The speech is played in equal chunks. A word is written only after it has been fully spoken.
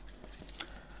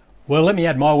Well, let me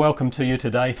add my welcome to you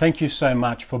today. Thank you so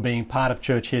much for being part of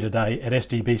church here today at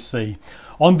SDBC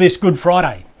on this Good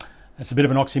Friday. It's a bit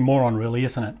of an oxymoron really,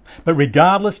 isn't it? But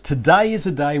regardless, today is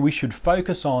a day we should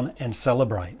focus on and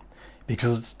celebrate,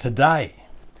 because it's today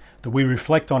that we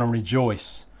reflect on and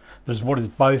rejoice. There's what is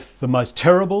both the most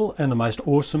terrible and the most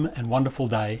awesome and wonderful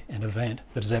day and event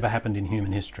that has ever happened in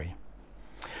human history.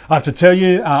 I have to tell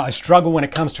you, I struggle when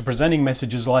it comes to presenting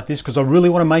messages like this because I really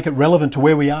want to make it relevant to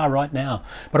where we are right now.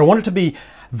 But I want it to be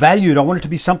valued. I want it to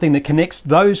be something that connects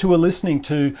those who are listening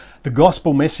to the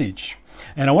gospel message.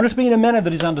 And I want it to be in a manner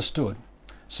that is understood.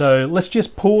 So let's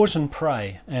just pause and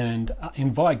pray and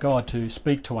invite God to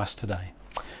speak to us today.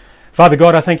 Father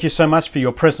God, I thank you so much for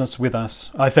your presence with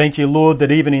us. I thank you, Lord, that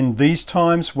even in these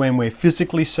times when we're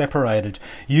physically separated,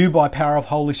 you, by power of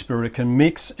Holy Spirit, can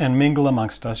mix and mingle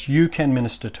amongst us. You can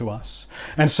minister to us.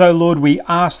 And so, Lord, we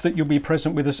ask that you'll be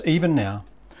present with us even now.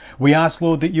 We ask,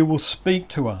 Lord, that you will speak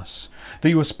to us, that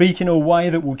you will speak in a way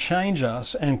that will change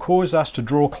us and cause us to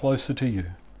draw closer to you.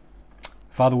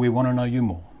 Father, we want to know you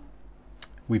more.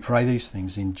 We pray these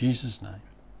things in Jesus' name.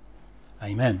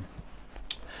 Amen.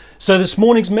 So this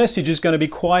morning's message is going to be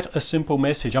quite a simple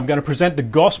message. I'm going to present the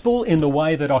gospel in the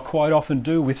way that I quite often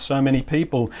do with so many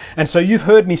people. And so you've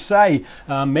heard me say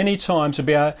many times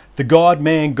about the God,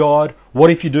 man, God,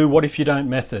 what if you do, what if you don't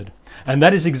method. And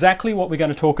that is exactly what we're going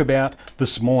to talk about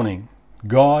this morning.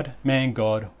 God, man,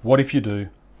 God, what if you do,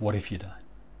 what if you don't.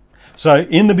 So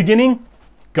in the beginning,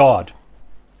 God.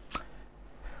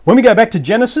 When we go back to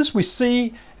Genesis, we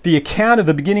see the account of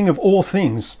the beginning of all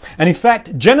things. And in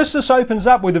fact, Genesis opens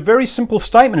up with a very simple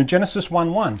statement in Genesis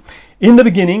 1:1. In the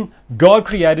beginning, God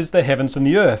created the heavens and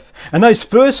the earth. And those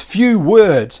first few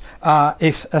words are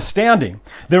astounding.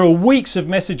 There are weeks of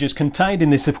messages contained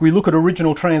in this if we look at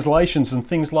original translations and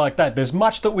things like that. There's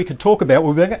much that we could talk about.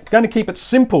 We're going to keep it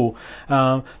simple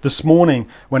this morning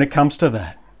when it comes to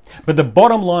that. But the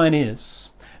bottom line is,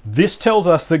 this tells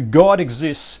us that God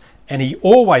exists and he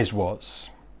always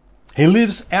was. He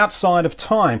lives outside of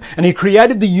time, and he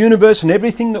created the universe and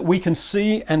everything that we can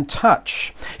see and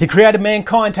touch. He created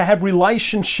mankind to have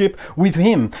relationship with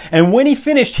him. And when he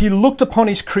finished, he looked upon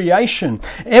his creation,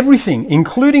 everything,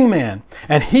 including man,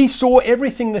 and he saw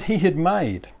everything that he had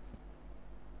made.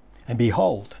 And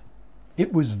behold,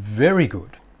 it was very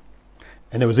good.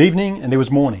 And there was evening and there was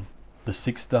morning, the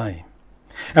sixth day.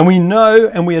 And we know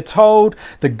and we are told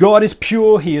that God is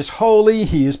pure, he is holy,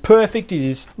 he is perfect,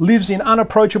 he lives in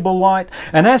unapproachable light,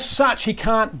 and as such he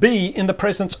can't be in the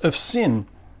presence of sin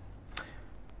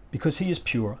because he is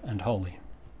pure and holy.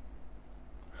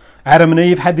 Adam and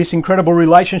Eve had this incredible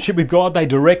relationship with God. They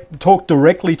talked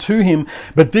directly to him,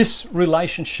 but this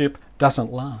relationship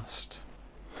doesn't last.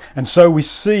 And so we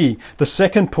see the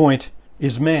second point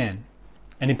is man,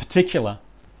 and in particular,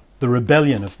 the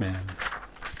rebellion of man.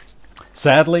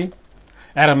 Sadly,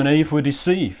 Adam and Eve were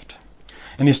deceived.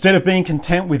 And instead of being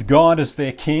content with God as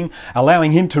their king,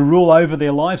 allowing him to rule over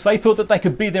their lives, they thought that they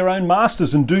could be their own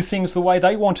masters and do things the way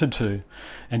they wanted to.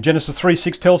 And Genesis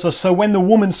 3:6 tells us, so when the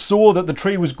woman saw that the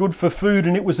tree was good for food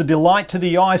and it was a delight to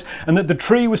the eyes and that the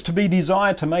tree was to be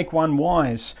desired to make one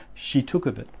wise, she took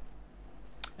of it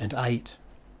and ate.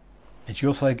 And she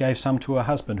also gave some to her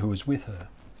husband who was with her,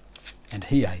 and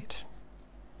he ate.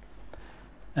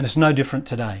 And it's no different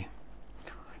today.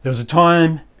 There was a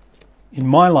time in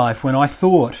my life when I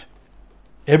thought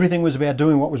everything was about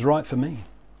doing what was right for me.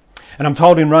 And I'm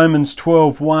told in Romans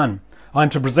 12:1,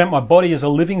 I'm to present my body as a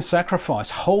living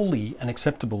sacrifice, holy and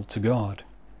acceptable to God.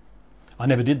 I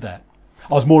never did that.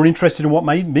 I was more interested in what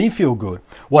made me feel good,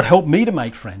 what helped me to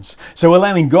make friends. So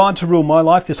allowing God to rule my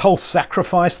life, this whole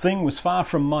sacrifice thing was far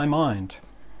from my mind.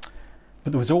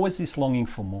 But there was always this longing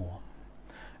for more.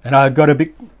 And I got a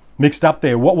bit mixed up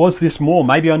there. What was this more?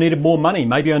 Maybe I needed more money.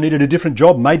 Maybe I needed a different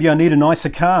job. Maybe I need a nicer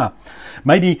car.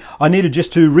 Maybe I needed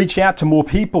just to reach out to more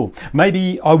people.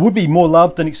 Maybe I would be more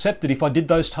loved and accepted if I did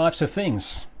those types of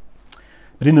things.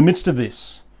 But in the midst of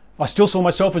this, I still saw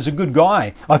myself as a good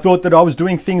guy. I thought that I was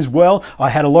doing things well.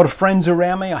 I had a lot of friends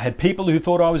around me. I had people who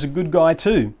thought I was a good guy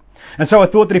too. And so I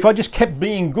thought that if I just kept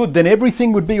being good, then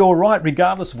everything would be all right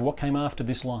regardless of what came after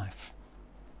this life.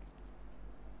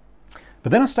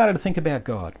 But then I started to think about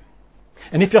God.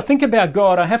 And if I think about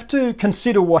God, I have to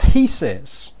consider what he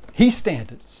says, his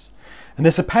standards. And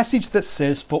there's a passage that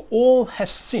says, for all have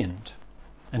sinned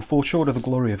and fall short of the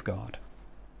glory of God.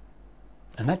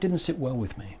 And that didn't sit well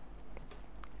with me.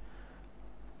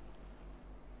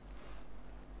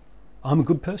 I'm a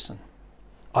good person.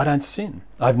 I don't sin.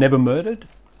 I've never murdered.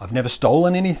 I've never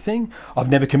stolen anything. I've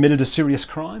never committed a serious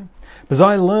crime. But as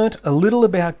I learnt a little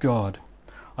about God,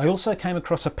 I also came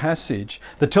across a passage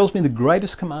that tells me the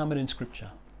greatest commandment in Scripture.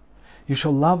 You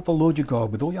shall love the Lord your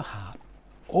God with all your heart,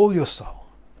 all your soul,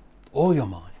 all your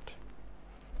mind.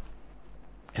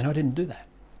 And I didn't do that.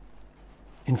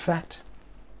 In fact,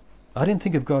 I didn't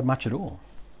think of God much at all.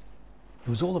 It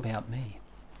was all about me.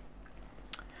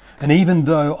 And even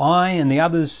though I and the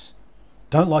others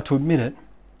don't like to admit it,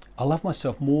 I love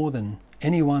myself more than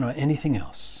anyone or anything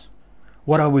else.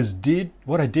 What I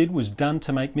did was done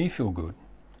to make me feel good,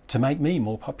 to make me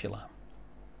more popular.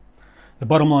 The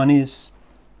bottom line is,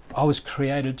 I was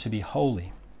created to be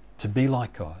holy, to be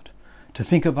like God, to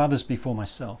think of others before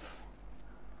myself.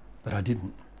 But I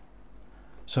didn't.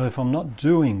 So if I'm not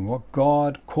doing what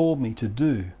God called me to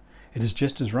do, it is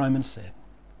just as Romans said,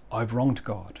 I've wronged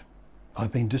God.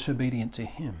 I've been disobedient to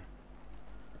him.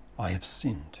 I have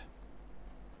sinned.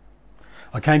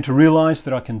 I came to realise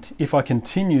that if I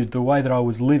continued the way that I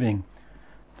was living,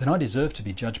 then I deserved to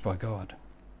be judged by God.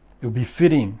 It would be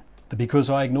fitting that because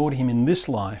I ignored him in this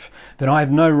life, then I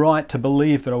have no right to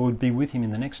believe that I would be with him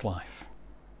in the next life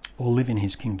or live in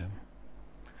his kingdom.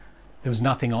 There was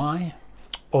nothing I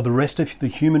or the rest of the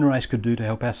human race could do to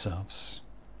help ourselves.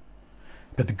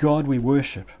 But the God we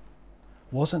worship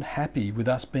wasn't happy with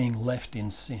us being left in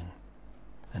sin.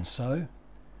 And so,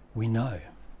 we know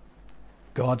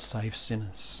God saves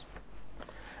sinners.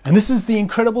 And this is the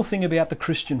incredible thing about the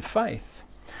Christian faith.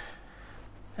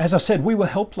 As I said, we were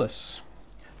helpless.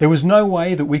 There was no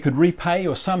way that we could repay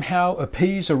or somehow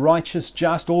appease a righteous,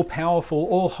 just, all-powerful,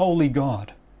 all-holy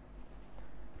God.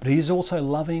 But he is also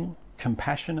loving,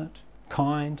 compassionate,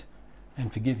 kind,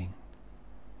 and forgiving.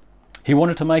 He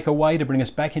wanted to make a way to bring us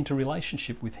back into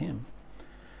relationship with him.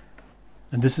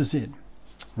 And this is it.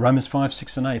 Romans 5,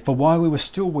 6 and 8. For while we were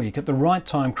still weak, at the right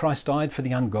time Christ died for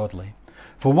the ungodly.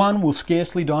 For one will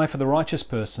scarcely die for the righteous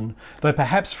person, though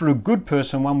perhaps for a good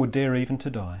person one would dare even to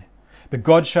die. But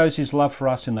God shows his love for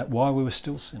us in that while we were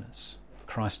still sinners,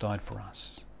 Christ died for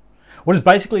us. What is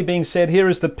basically being said here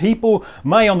is that people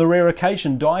may on the rare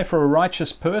occasion die for a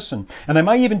righteous person, and they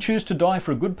may even choose to die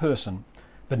for a good person.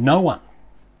 But no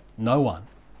one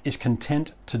is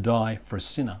content to die for a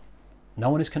sinner. No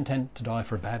one is content to die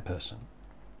for a bad person.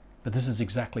 But this is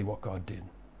exactly what God did.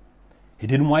 He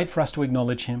didn't wait for us to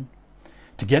acknowledge him,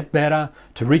 to get better,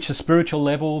 to reach a spiritual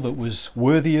level that was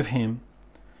worthy of him.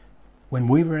 When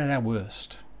we were at our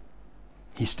worst,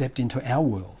 he stepped into our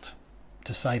world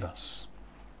to save us.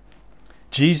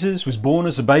 Jesus was born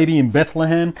as a baby in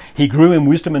Bethlehem. He grew in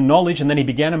wisdom and knowledge, and then he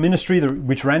began a ministry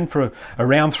which ran for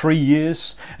around 3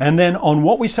 years. And then on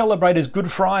what we celebrate as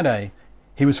Good Friday,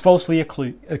 he was falsely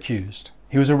accused.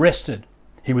 He was arrested.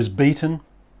 He was beaten.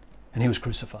 And he was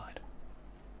crucified.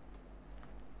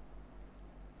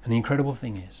 And the incredible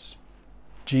thing is,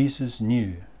 Jesus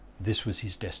knew this was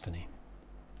his destiny.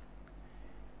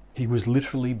 He was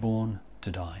literally born to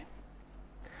die.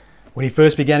 When he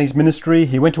first began his ministry,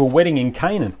 he went to a wedding in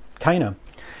Cana,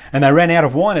 and they ran out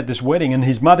of wine at this wedding, and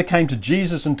his mother came to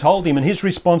Jesus and told him, and his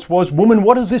response was, "Woman,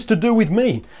 what has this to do with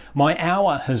me? My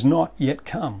hour has not yet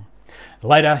come."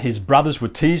 Later, his brothers were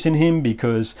teasing him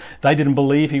because they didn't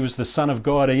believe he was the Son of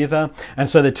God either. And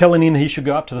so they're telling him he should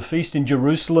go up to the feast in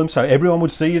Jerusalem so everyone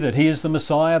would see that he is the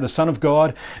Messiah, the Son of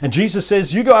God. And Jesus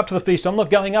says, "You go up to the feast. I'm not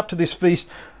going up to this feast,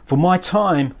 for my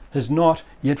time has not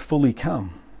yet fully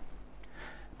come."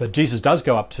 But Jesus does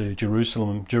go up to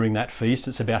Jerusalem during that feast.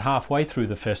 It's about halfway through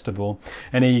the festival.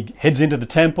 And he heads into the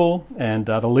temple, and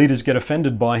the leaders get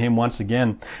offended by him once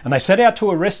again. And they set out to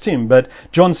arrest him. But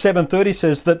John 7:30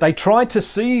 says that they tried to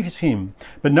seize him,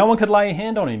 but no one could lay a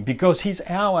hand on him because his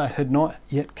hour had not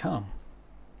yet come.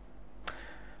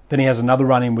 Then he has another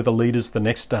run-in with the leaders the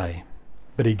next day.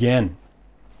 But again,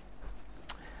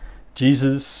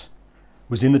 Jesus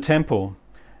was in the temple,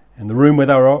 in the room where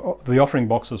the offering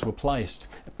boxes were placed.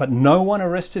 But no one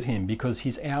arrested him because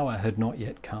his hour had not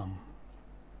yet come.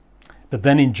 But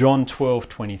then in John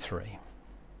 12:23,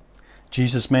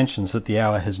 Jesus mentions that the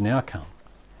hour has now come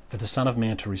for the Son of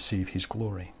Man to receive his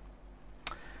glory.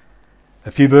 A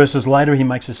few verses later, he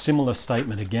makes a similar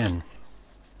statement again.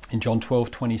 In John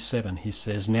 12:27, he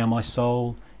says, "Now my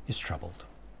soul is troubled.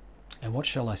 And what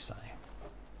shall I say?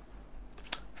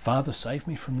 Father, save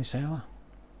me from this hour.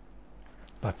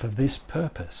 But for this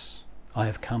purpose I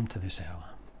have come to this hour."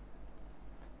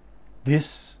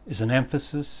 This is an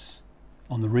emphasis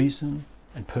on the reason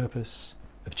and purpose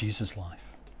of Jesus' life.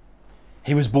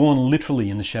 He was born literally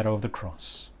in the shadow of the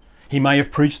cross. He may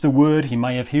have preached the word, he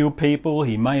may have healed people,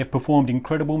 he may have performed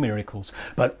incredible miracles,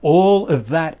 but all of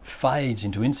that fades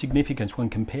into insignificance when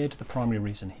compared to the primary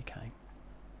reason he came.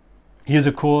 He is,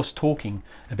 of course, talking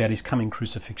about his coming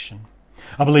crucifixion.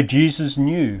 I believe Jesus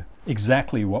knew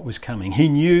exactly what was coming. He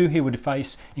knew he would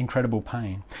face incredible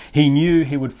pain. He knew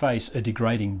he would face a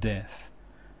degrading death.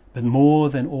 But more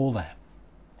than all that,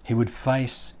 he would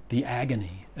face the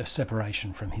agony of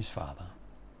separation from his Father.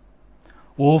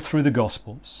 All through the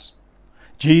Gospels,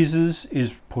 Jesus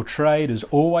is portrayed as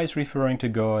always referring to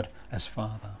God as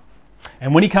Father.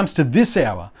 And when he comes to this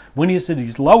hour, when he is at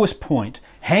his lowest point,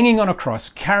 hanging on a cross,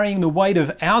 carrying the weight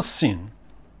of our sin,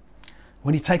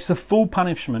 when he takes the full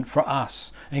punishment for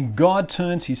us, and God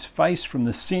turns his face from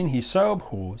the sin he so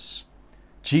abhors,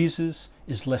 Jesus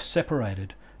is left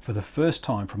separated for the first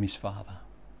time from his Father.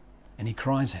 And he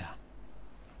cries out,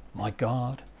 my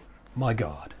God,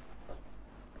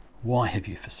 why have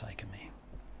you forsaken me?"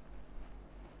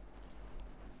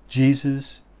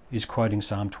 Jesus is quoting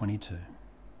Psalm 22.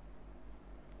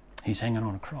 He's hanging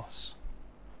on a cross,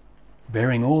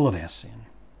 bearing all of our sin,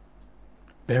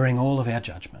 bearing all of our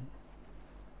judgment.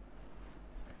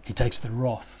 He takes the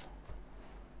wrath,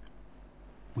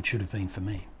 which should have been for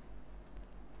me,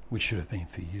 which should have been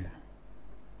for you.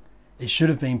 It should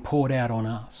have been poured out on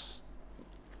us,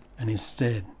 and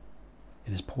instead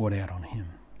it is poured out on him.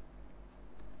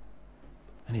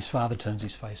 And his Father turns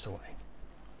his face away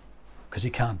because he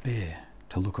can't bear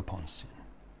to look upon sin.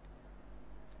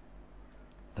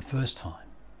 The first time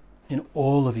in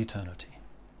all of eternity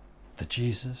that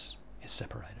Jesus is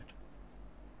separated.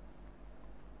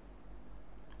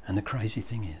 And the crazy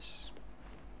thing is,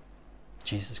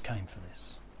 Jesus came for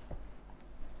this.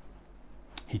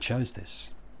 He chose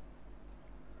this.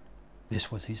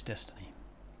 This was his destiny.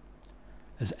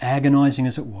 As agonizing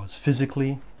as it was,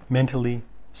 physically, mentally,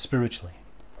 spiritually,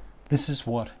 this is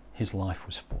what his life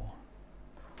was for.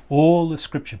 All of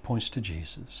Scripture points to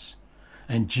Jesus,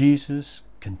 and Jesus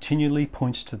continually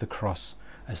points to the cross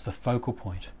as the focal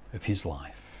point of his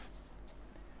life.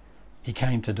 He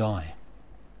came to die.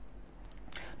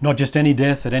 Not just any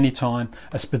death at any time,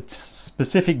 a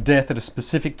specific death at a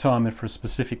specific time and for a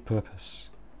specific purpose.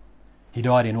 He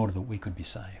died in order that we could be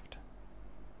saved.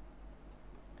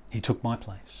 He took my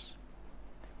place.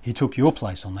 He took your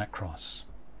place on that cross.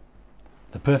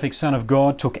 The perfect Son of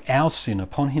God took our sin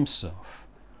upon himself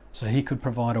so he could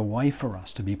provide a way for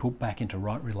us to be put back into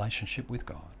right relationship with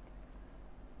God,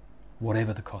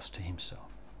 whatever the cost to himself.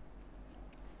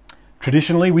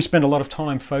 Traditionally, we spend a lot of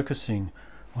time focusing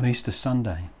on Easter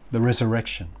Sunday, the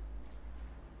resurrection.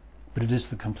 But it is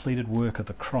the completed work of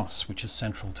the cross which is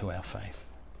central to our faith.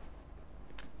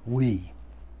 We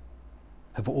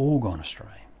have all gone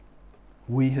astray.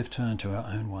 We have turned to our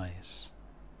own ways.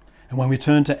 And when we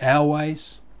turn to our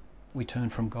ways, we turn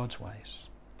from God's ways.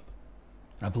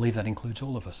 And I believe that includes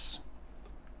all of us.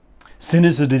 Sin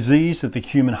is a disease of the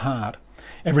human heart.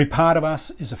 Every part of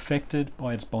us is affected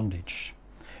by its bondage.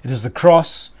 It is the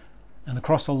cross, and the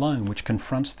cross alone, which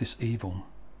confronts this evil,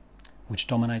 which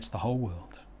dominates the whole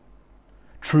world.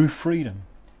 True freedom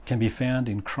can be found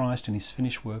in Christ and his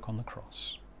finished work on the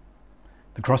cross.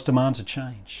 The cross demands a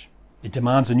change. It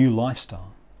demands a new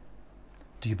lifestyle.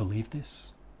 Do you believe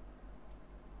this?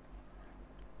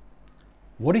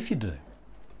 What if you do?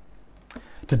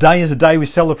 Today is a day we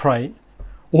celebrate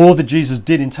all that Jesus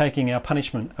did in taking our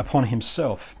punishment upon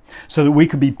himself so that we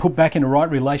could be put back in a right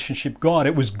relationship with God.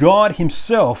 It was God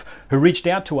himself who reached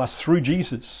out to us through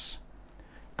Jesus.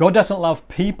 God doesn't love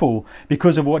people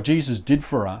because of what Jesus did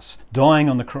for us, dying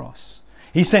on the cross.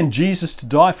 He sent Jesus to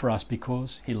die for us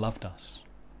because he loved us.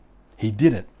 He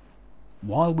did it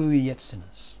while we were yet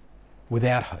sinners,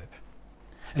 without hope.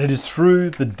 And it is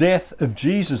through the death of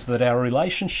Jesus that our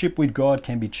relationship with God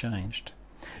can be changed.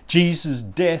 Jesus'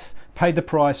 death paid the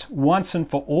price once and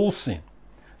for all sin.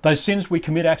 Those sins we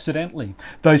commit accidentally,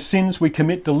 those sins we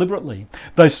commit deliberately,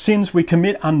 those sins we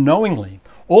commit unknowingly,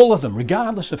 all of them,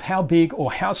 regardless of how big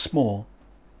or how small,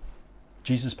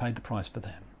 Jesus paid the price for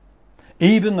them.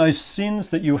 Even those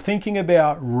sins that you're thinking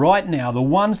about right now, the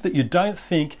ones that you don't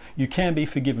think you can be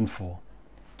forgiven for,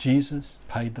 Jesus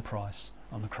paid the price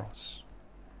on the cross.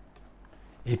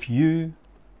 If you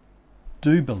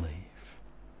do believe,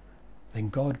 then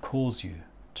God calls you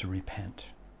to repent,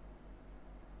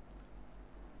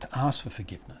 to ask for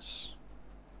forgiveness,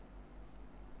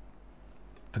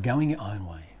 for going your own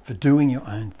way, for doing your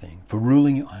own thing, for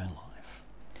ruling your own life,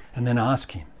 and then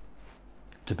ask him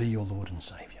to be your Lord and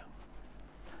Saviour.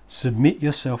 Submit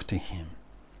yourself to him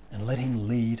and let him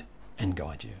lead and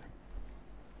guide you.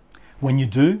 When you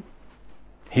do,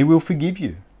 he will forgive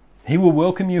you. He will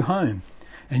welcome you home,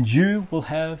 and you will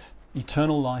have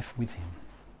eternal life with him.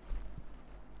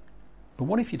 But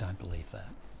what if you don't believe that?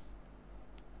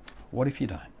 What if you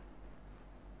don't?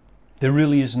 There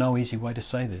really is no easy way to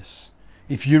say this.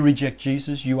 If you reject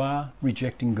Jesus, you are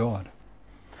rejecting God.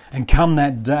 And come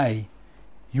that day,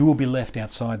 you will be left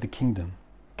outside the kingdom,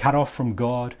 cut off from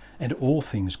God and all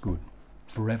things good,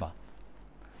 forever.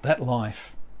 That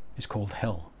life is called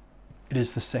hell. It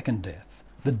is the second death,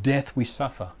 the death we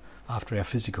suffer after our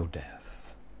physical death.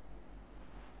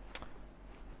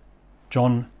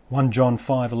 1 John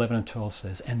 5, 11 and 12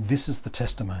 says, "And this is the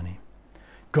testimony.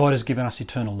 God has given us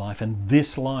eternal life, and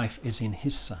this life is in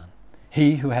his Son.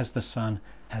 He who has the Son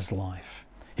has life.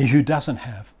 He who doesn't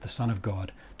have the Son of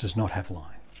God does not have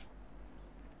life."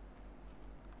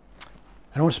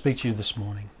 And I want to speak to you this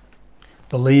morning,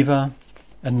 believer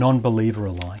and non-believer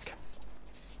alike.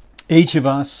 Each of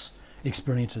us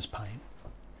experiences pain.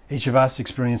 Each of us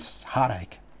experiences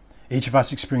heartache. Each of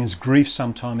us experiences grief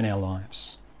sometime in our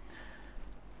lives.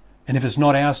 And if it's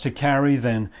not ours to carry,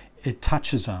 then it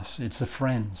touches us. It's a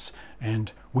friend's,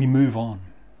 and we move on.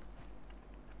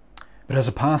 But as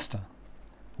a pastor,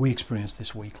 we experience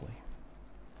this weekly.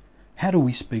 How do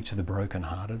we speak to the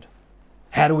brokenhearted?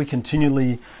 How do we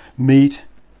continually meet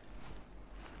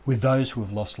with those who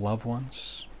have lost loved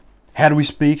ones? How do we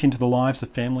speak into the lives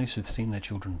of families who've seen their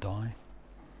children die?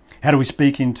 How do we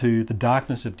speak into the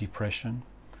darkness of depression,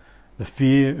 the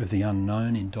fear of the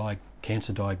unknown in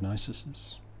cancer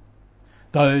diagnoses?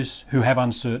 Those who have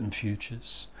uncertain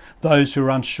futures, those who are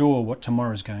unsure what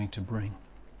tomorrow is going to bring.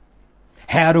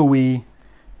 How do we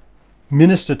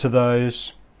minister to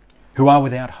those who are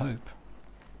without hope,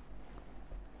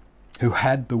 who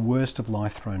had the worst of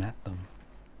life thrown at them,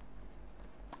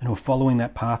 and who are following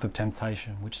that path of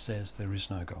temptation which says there is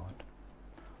no God,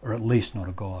 or at least not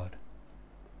a God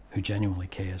who genuinely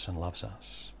cares and loves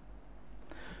us?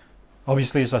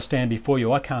 Obviously, as I stand before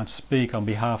you, I can't speak on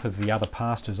behalf of the other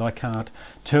pastors. I can't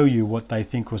tell you what they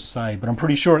think or say, but I'm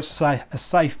pretty sure it's a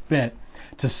safe bet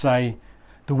to say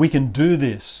that we can do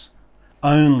this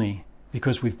only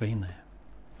because we've been there.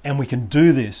 And we can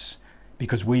do this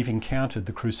because we've encountered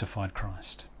the crucified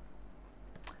Christ.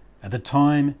 At the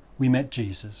time we met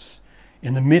Jesus,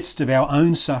 in the midst of our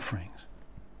own sufferings,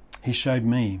 he showed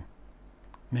me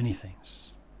many things.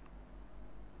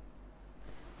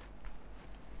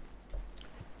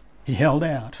 He held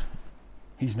out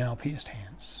his now pierced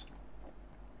hands,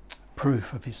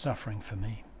 proof of his suffering for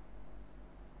me.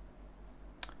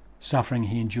 Suffering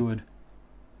he endured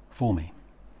for me.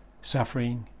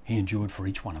 Suffering he endured for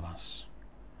each one of us.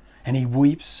 And he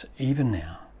weeps even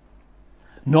now,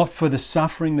 not for the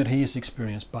suffering that he has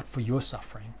experienced, but for your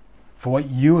suffering, for what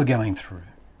you are going through.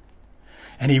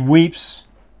 And he weeps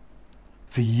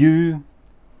for you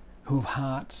who have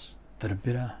hearts that are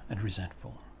bitter and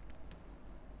resentful.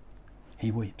 He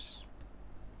weeps.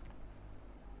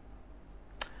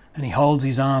 And he holds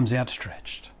his arms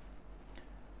outstretched,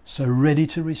 so ready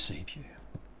to receive you,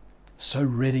 so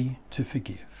ready to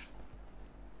forgive.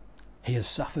 He has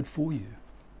suffered for you.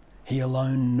 He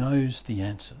alone knows the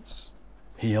answers.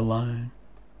 He alone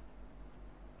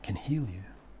can heal you,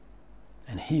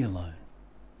 and he alone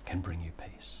can bring you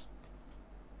peace.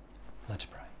 Let's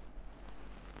pray.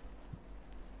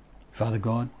 Father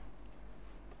God,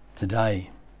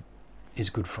 today is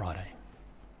Good Friday.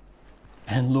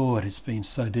 And Lord, it's been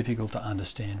so difficult to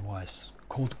understand why it's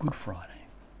called Good Friday.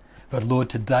 But Lord,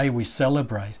 today we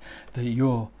celebrate that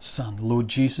your Son, Lord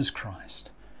Jesus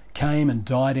Christ, came and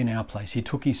died in our place. He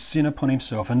took his sin upon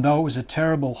himself. And though it was a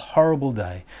terrible, horrible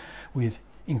day with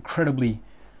incredibly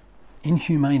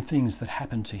inhumane things that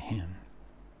happened to him,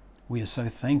 we are so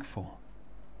thankful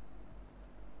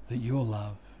that your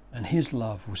love and his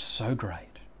love was so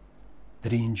great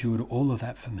that he endured all of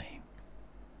that for me.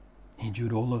 He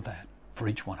endured all of that for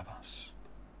each one of us.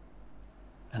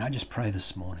 And I just pray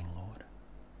this morning, Lord,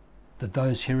 that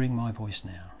those hearing my voice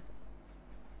now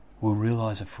will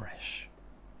realize afresh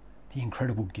the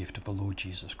incredible gift of the Lord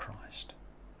Jesus Christ.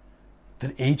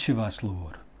 That each of us,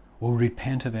 Lord, will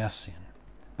repent of our sin,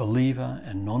 believer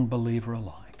and non-believer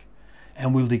alike,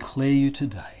 and will declare you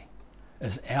today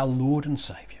as our Lord and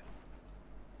Saviour,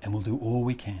 and will do all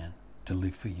we can to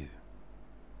live for you.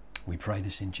 We pray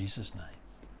this in Jesus' name.